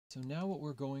So now what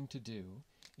we're going to do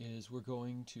is we're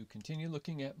going to continue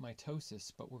looking at mitosis,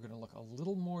 but we're going to look a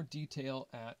little more detail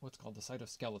at what's called the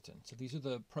cytoskeleton. So these are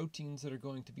the proteins that are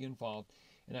going to be involved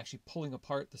in actually pulling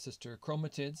apart the sister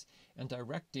chromatids and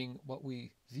directing what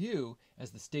we view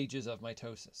as the stages of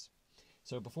mitosis.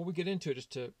 So before we get into it,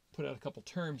 just to put out a couple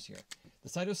terms here. The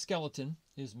cytoskeleton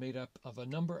is made up of a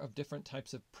number of different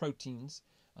types of proteins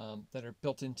that are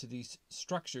built into these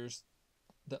structures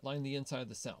that line the inside of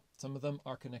the cell. Some of them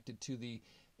are connected to the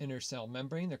inner cell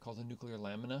membrane. They're called the nuclear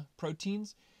lamina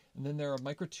proteins. And then there are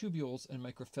microtubules and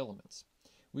microfilaments.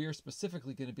 We are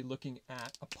specifically going to be looking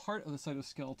at a part of the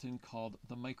cytoskeleton called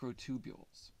the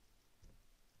microtubules.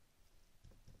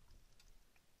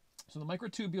 So the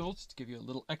microtubules, to give you a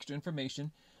little extra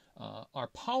information, are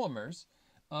polymers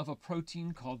of a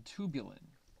protein called tubulin.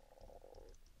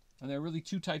 And there are really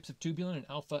two types of tubulin, an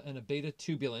alpha and a beta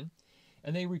tubulin.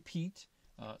 And they repeat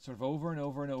sort of over and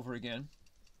over and over again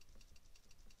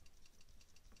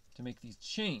to make these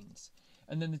chains.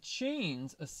 And then the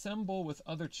chains assemble with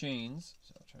other chains.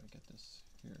 So I'll try to get this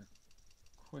here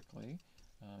quickly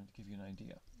to give you an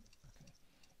idea. Okay.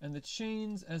 And the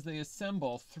chains, as they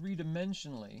assemble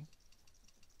three-dimensionally,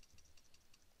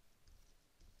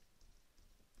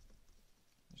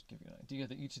 just give you an idea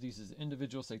that each of these is an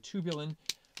individual, say, tubulin.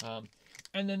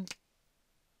 And then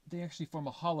they actually form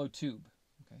a hollow tube.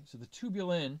 Okay, so the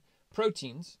tubulin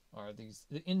proteins are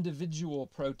the individual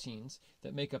proteins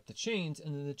that make up the chains,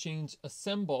 and then the chains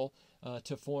assemble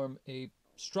to form a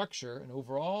structure, an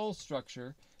overall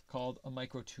structure called a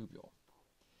microtubule.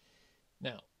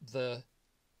 Now, the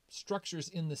structures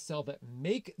in the cell that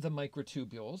make the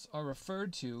microtubules are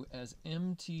referred to as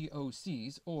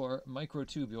MTOCs, or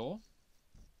microtubule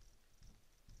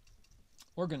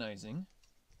organizing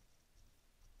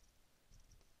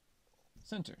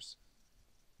centers.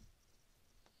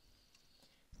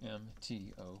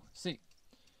 MTOC.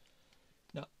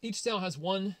 Now, each cell has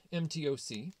one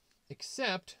MTOC,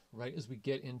 except right as we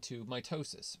get into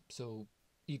mitosis. So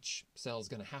each cell is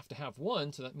going to have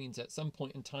one, so that means at some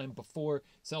point in time before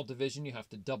cell division, you have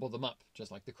to double them up,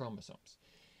 just like the chromosomes.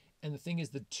 And the thing is,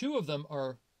 the two of them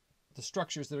are the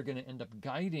structures that are going to end up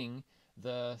guiding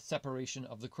the separation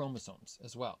of the chromosomes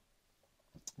as well.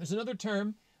 There's another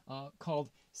term called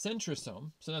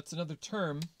centrosome. So that's another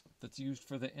term that's used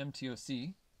for the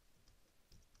MTOC.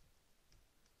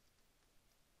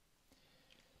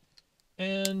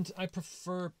 And I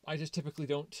just typically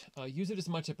don't use it as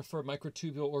much. I prefer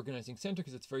microtubule organizing center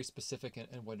because it's very specific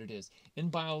and what it is. In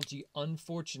biology,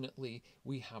 unfortunately,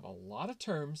 we have a lot of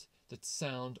terms that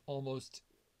sound almost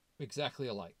exactly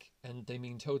alike, and they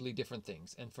mean totally different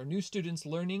things. And for new students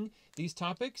learning these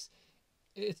topics,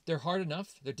 they're hard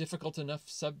enough, they're difficult enough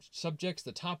subjects,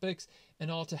 the topics, and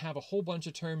all to have a whole bunch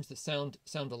of terms that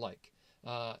sound alike.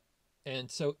 And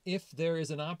so if there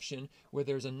is an option where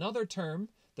there's another term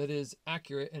that is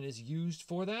accurate and is used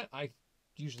for that, I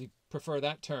usually prefer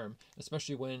that term,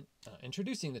 especially when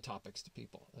introducing the topics to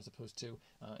people, as opposed to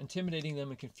intimidating them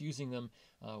and confusing them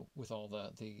with all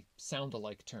the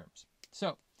sound-alike terms.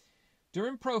 So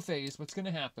during prophase, what's going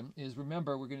to happen is,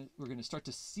 remember, we're going to start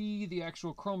to see the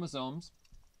actual chromosomes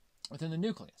within the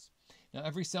nucleus. Now,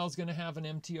 every cell is going to have an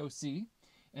MTOC,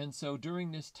 and so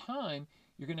during this time,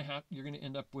 you're going to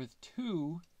end up with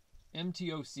two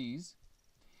MTOCs,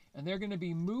 and they're going to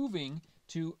be moving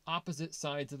to opposite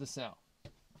sides of the cell.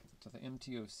 So the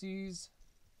MTOCs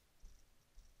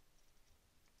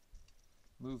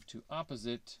move to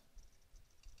opposite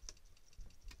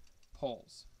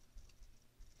poles.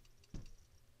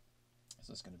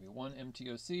 So it's going to be one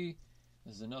MTOC.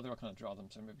 This is another. I'll kind of draw them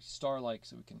so maybe star-like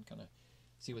so we can kind of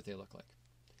see what they look like.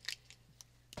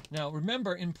 Now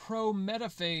remember, in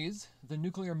pro-metaphase, the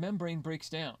nuclear membrane breaks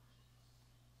down.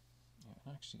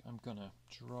 Actually, I'm going to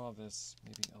draw this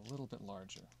maybe a little bit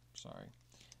larger. Sorry.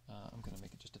 I'm going to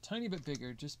make it just a tiny bit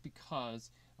bigger just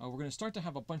because we're going to start to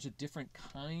have a bunch of different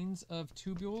kinds of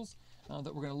tubules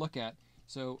that we're going to look at.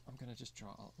 So I'm going to just draw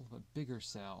a little bit bigger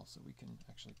cell so we can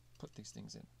actually put these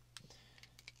things in.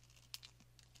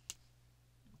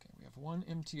 Okay, we have one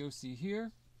MTOC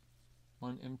here,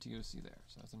 one MTOC there.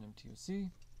 So that's an MTOC.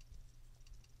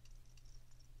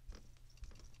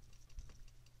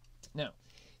 Now,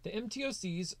 the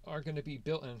MTOCs are going to be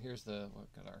built, and here's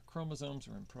we've got our chromosomes.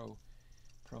 We're in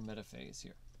pro-metaphase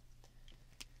here.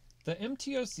 The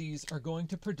MTOCs are going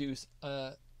to produce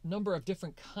a number of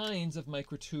different kinds of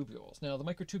microtubules. Now, the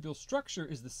microtubule structure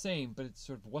is the same, but it's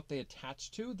sort of what they attach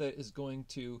to that is going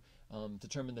to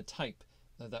determine the type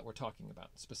that we're talking about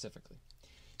specifically.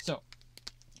 So,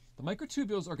 the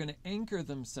microtubules are going to anchor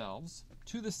themselves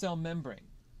to the cell membrane.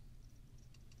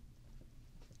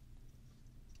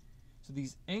 So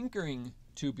these anchoring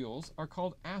tubules are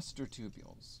called aster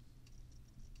tubules.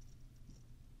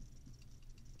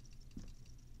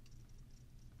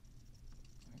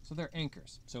 So they're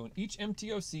anchors. So each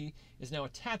MTOC is now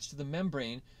attached to the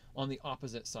membrane on the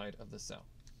opposite side of the cell.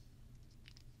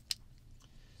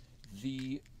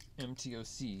 The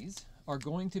MTOCs are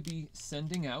going to be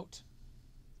sending out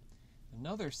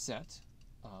another set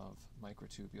of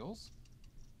microtubules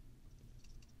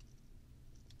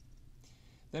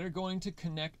that are going to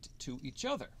connect to each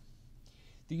other.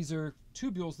 These are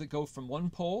tubules that go from one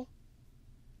pole,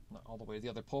 not all the way to the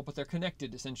other pole, but they're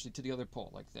connected essentially to the other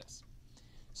pole like this.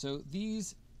 So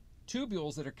these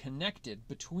tubules that are connected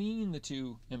between the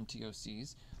two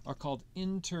MTOCs are called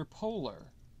interpolar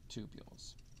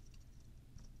tubules.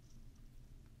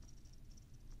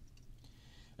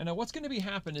 And now what's going to be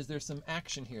happen is there's some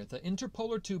action here. The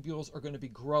interpolar tubules are going to be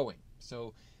growing.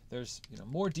 So there's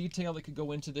more detail that could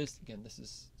go into this. Again, this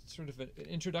is sort of an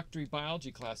introductory biology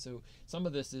class, so some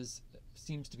of this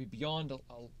seems to be beyond a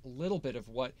little bit of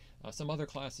what some other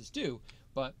classes do,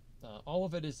 but all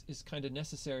of it is kind of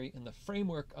necessary in the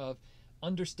framework of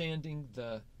understanding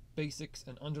the basics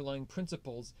and underlying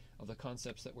principles of the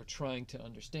concepts that we're trying to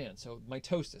understand. So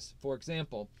mitosis, for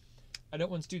example, I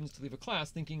don't want students to leave a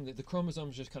class thinking that the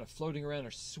chromosomes are just kind of floating around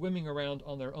or swimming around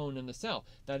on their own in the cell.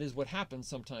 That is what happens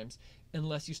sometimes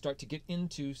unless you start to get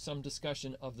into some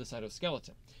discussion of the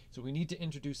cytoskeleton. So we need to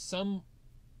introduce some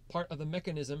part of the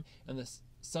mechanism and the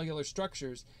cellular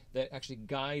structures that actually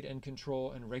guide and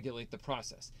control and regulate the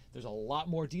process. There's a lot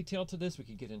more detail to this. We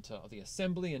could get into the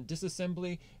assembly and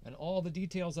disassembly and all the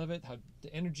details of it, how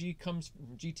the energy comes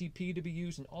from GTP to be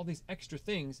used and all these extra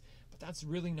things, but that's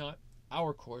really not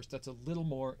our course. That's a little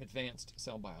more advanced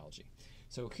cell biology.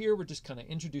 So here we're just kind of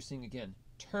introducing, again,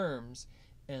 terms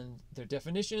and their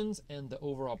definitions and the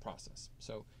overall process.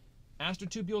 So aster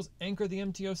tubules anchor the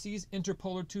MTOCs,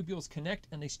 interpolar tubules connect,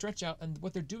 and they stretch out, and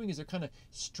what they're doing is they're kind of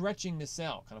stretching the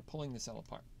cell, kind of pulling the cell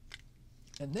apart.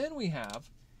 And then we have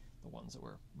the ones that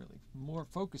we're really more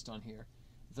focused on here,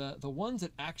 the ones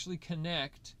that actually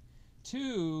connect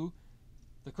to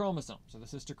the chromosomes, or the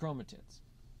sister chromatids.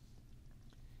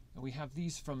 And we have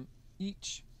these from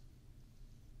each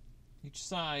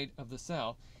side of the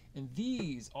cell, and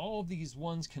all these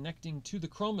ones connecting to the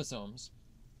chromosomes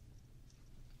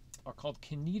are called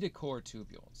kinetochore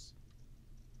tubules.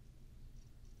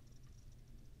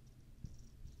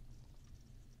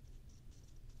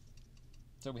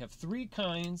 So we have three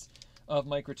kinds of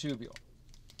microtubule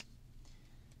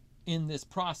in this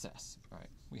process. All right,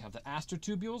 we have the aster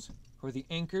tubules, who are the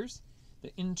anchors,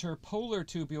 the interpolar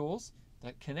tubules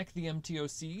that connect the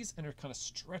MTOCs and are kind of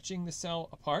stretching the cell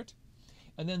apart,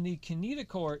 and then the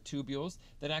kinetochore tubules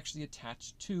that actually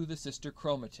attach to the sister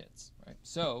chromatids. Right?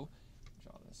 So,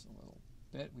 draw this a little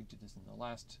bit. We did this in the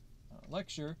last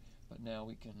lecture, but now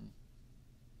we can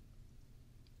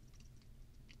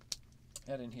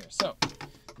add in here. So,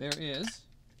 there is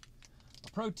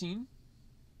a protein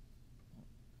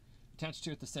attached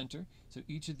here at the center. So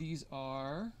each of these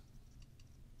are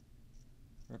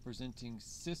representing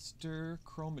sister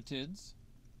chromatids.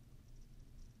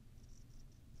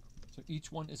 So each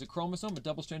one is a chromosome, a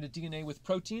double-stranded DNA with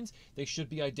proteins. They should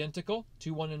be identical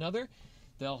to one another.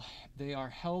 They are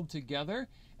held together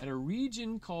at a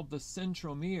region called the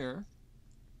centromere.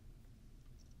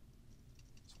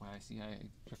 That's why I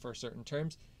prefer certain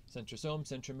terms. Centrosome,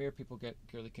 centromere, people get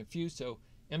really confused. So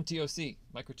MTOC,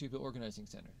 microtubule organizing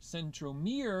center.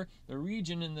 Centromere, the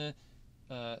region in the,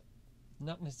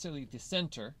 not necessarily the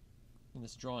center. In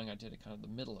this drawing I did it kind of the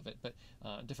middle of it, but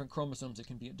different chromosomes, it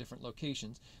can be at different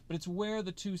locations. But it's where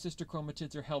the two sister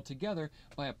chromatids are held together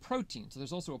by a protein. So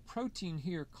there's also a protein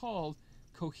here called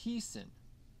cohesin.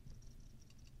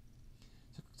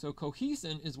 So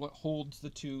cohesin is what holds the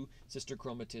two sister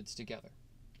chromatids together.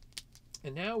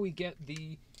 And now we get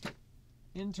the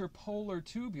interpolar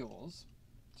tubules,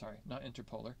 sorry, not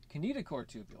interpolar, kinetochore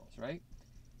tubules, right?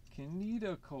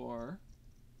 Kinetochore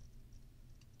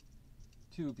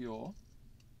tubule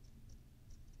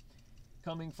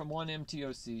coming from one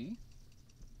MTOC,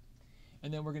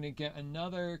 and then we're going to get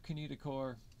another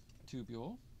kinetochore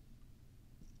tubule,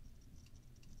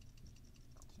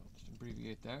 so just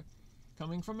abbreviate there,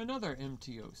 coming from another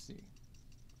MTOC.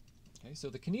 Okay, so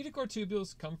the kinetochore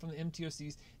tubules come from the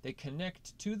MTOCs. They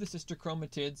connect to the sister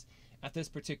chromatids at this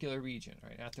particular region,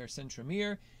 right, at their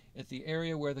centromere, at the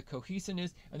area where the cohesin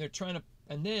is, and they're trying to,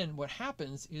 and then what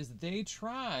happens is they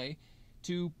try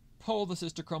to pull the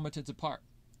sister chromatids apart.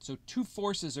 So two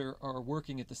forces are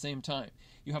working at the same time.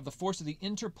 You have the force of the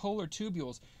interpolar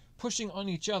tubules pushing on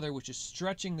each other, which is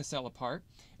stretching the cell apart,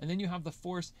 and then you have the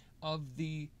force of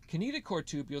the kinetochore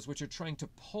tubules, which are trying to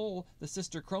pull the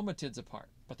sister chromatids apart,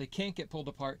 but they can't get pulled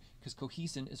apart because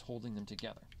cohesin is holding them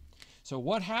together. So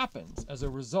what happens as a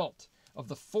result of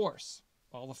the force,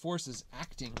 all the forces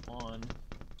acting on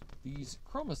these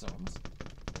chromosomes,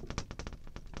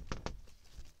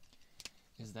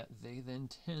 is that they then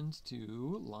tend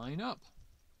to line up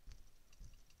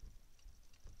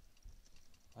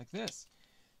like this.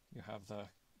 You have the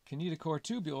kinetochore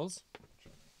tubules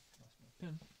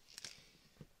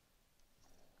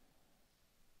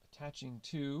attaching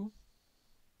to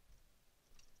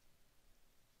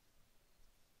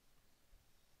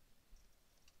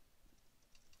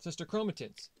sister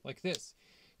chromatids like this.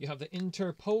 You have the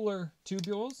interpolar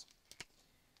tubules,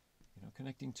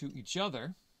 connecting to each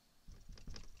other,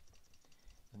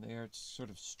 and they are sort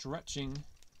of stretching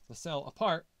the cell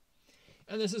apart.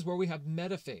 And this is where we have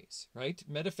metaphase, right?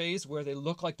 Metaphase, where they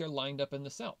look like they're lined up in the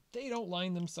cell. They don't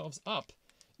line themselves up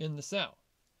in the cell.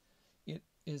 It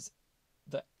is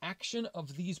the action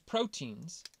of these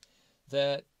proteins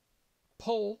that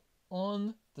pull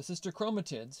on the sister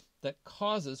chromatids that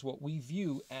causes what we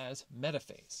view as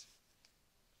metaphase.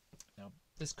 Now,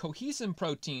 this cohesin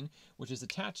protein, which is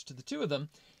attached to the two of them,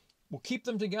 will keep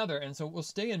them together, and so it will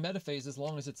stay in metaphase as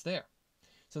long as it's there.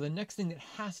 So the next thing that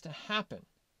has to happen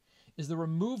is the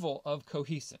removal of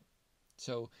cohesin.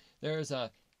 So there's a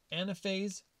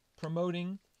anaphase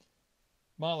promoting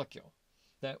molecule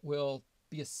that will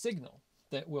be a signal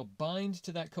that will bind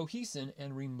to that cohesin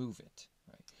and remove it.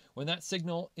 Right? When that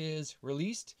signal is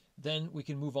released, then we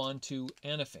can move on to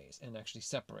anaphase and actually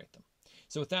separate them.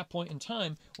 So at that point in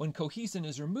time, when cohesin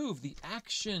is removed, the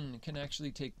action can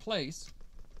actually take place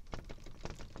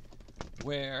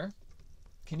where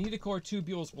kinetochore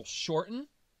tubules will shorten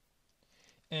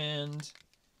and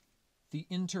the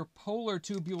interpolar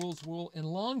tubules will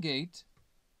elongate,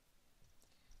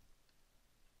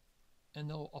 and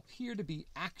there'll appear to be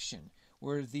action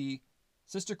where the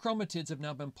sister chromatids have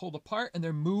now been pulled apart and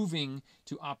they're moving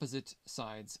to opposite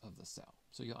sides of the cell.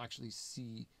 So you'll actually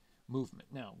see movement.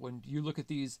 Now, when you look at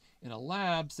these in a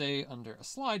lab, say under a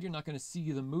slide, you're not going to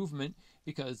see the movement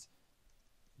because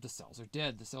the cells are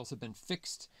dead. The cells have been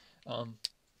fixed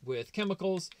with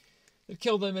chemicals that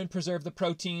kill them and preserve the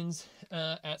proteins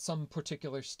at some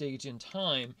particular stage in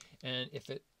time. And if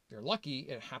you're lucky,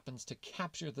 it happens to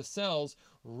capture the cells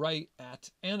right at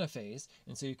anaphase.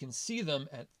 And so you can see them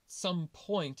at some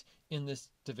point in this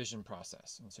division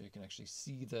process. And so you can actually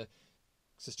see the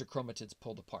sister chromatids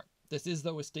pulled apart. This is,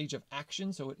 though, a stage of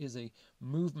action, so it is a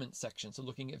movement section. So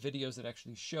looking at videos that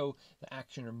actually show the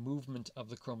action or movement of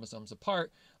the chromosomes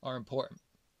apart are important.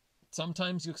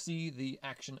 Sometimes you'll see the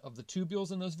action of the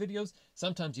tubules in those videos.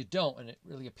 Sometimes you don't, and it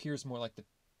really appears more like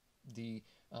the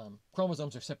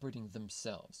chromosomes are separating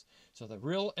themselves. So the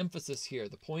real emphasis here,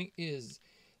 the point is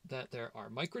that there are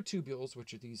microtubules,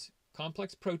 which are these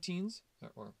complex proteins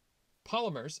or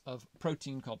polymers of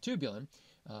protein called tubulin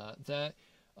that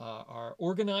are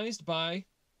organized by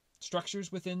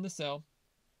structures within the cell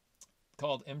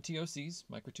called MTOCs,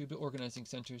 microtubule organizing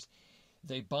centers.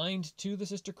 They bind to the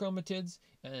sister chromatids,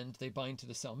 and they bind to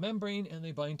the cell membrane, and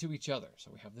they bind to each other.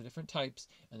 So we have the different types,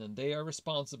 and then they are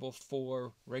responsible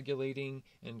for regulating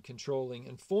and controlling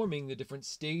and forming the different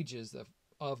stages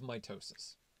of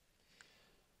mitosis.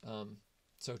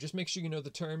 So just make sure you know the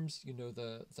terms, you know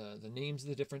the names of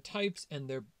the different types,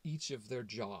 and each of their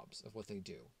jobs of what they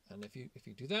do. And if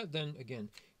you do that, then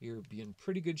again, you'll be in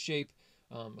pretty good shape.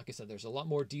 Like I said, there's a lot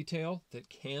more detail that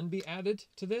can be added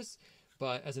to this,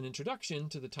 but as an introduction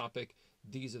to the topic,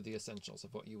 these are the essentials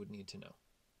of what you would need to know.